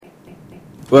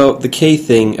Well, the key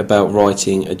thing about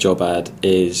writing a job ad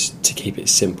is to keep it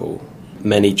simple.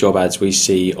 Many job ads we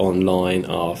see online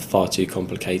are far too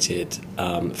complicated,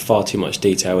 far too much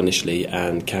detail initially,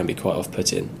 and can be quite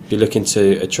off-putting. If you're looking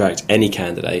to attract any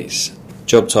candidates,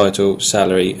 job title,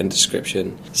 salary and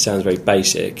description sounds very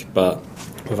basic, but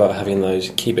without having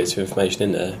those key bits of information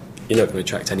in there, you're not going to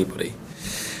attract anybody.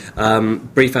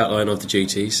 Brief outline of the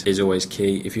duties is always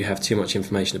key. If you have too much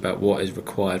information about what is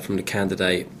required from the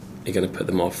candidate, you're going to put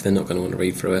them off. They're not going to want to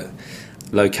read through it.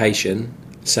 Location,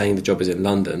 saying the job is in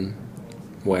London,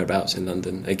 whereabouts in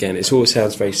London. Again, it all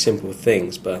sounds very simple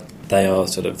things, but they are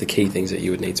sort of the key things that you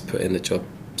would need to put in the job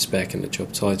spec and the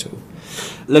job title.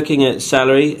 Looking at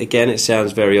salary, again, it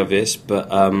sounds very obvious, but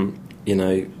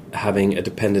having a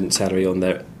dependent salary on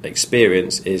their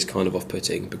experience is kind of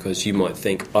off-putting, because you might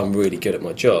think, I'm really good at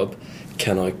my job,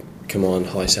 can I command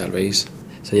high salaries?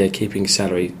 So yeah, keeping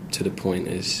salary to the point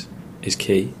is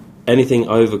key. Anything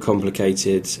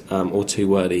overcomplicated or too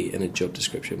wordy in a job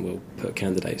description will put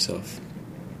candidates off.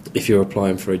 If you're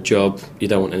applying for a job, you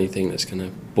don't want anything that's going to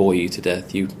bore you to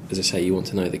death. You want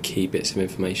to know the key bits of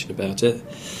information about it.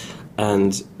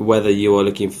 And whether you are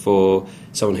looking for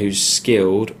someone who's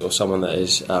skilled or someone that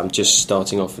is just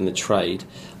starting off in the trade,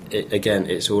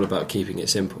 it's all about keeping it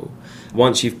simple.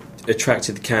 Once you've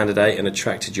attracted the candidate and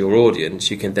attracted your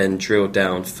audience, you can then drill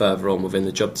down further on within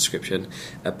the job description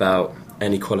about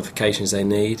any qualifications they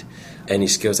need, any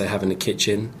skills they have in the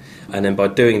kitchen. And then by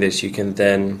doing this, you can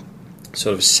then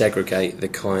sort of segregate the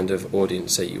kind of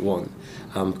audience that you want.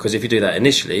 Because if you do that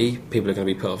initially, people are going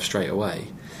to be put off straight away.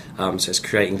 So it's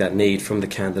creating that need from the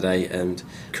candidate and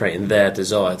creating their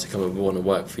desire to come and want to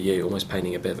work for you, almost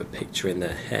painting a bit of a picture in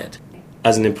their head.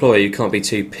 As an employer, you can't be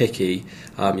too picky.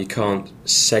 You can't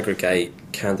segregate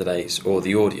candidates or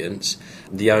the audience.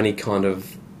 The only kind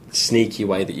of sneaky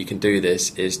way that you can do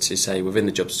this is to say within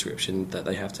the job description that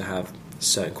they have to have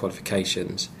certain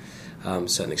qualifications,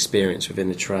 certain experience within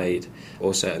the trade,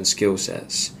 or certain skill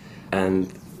sets.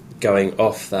 And going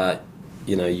off that,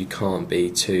 you can't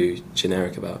be too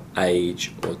generic about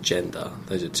age or gender.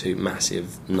 Those are two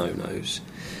massive no-nos.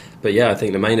 But yeah, I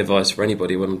think the main advice for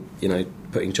anybody when,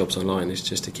 putting jobs online is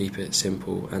just to keep it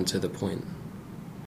simple and to the point.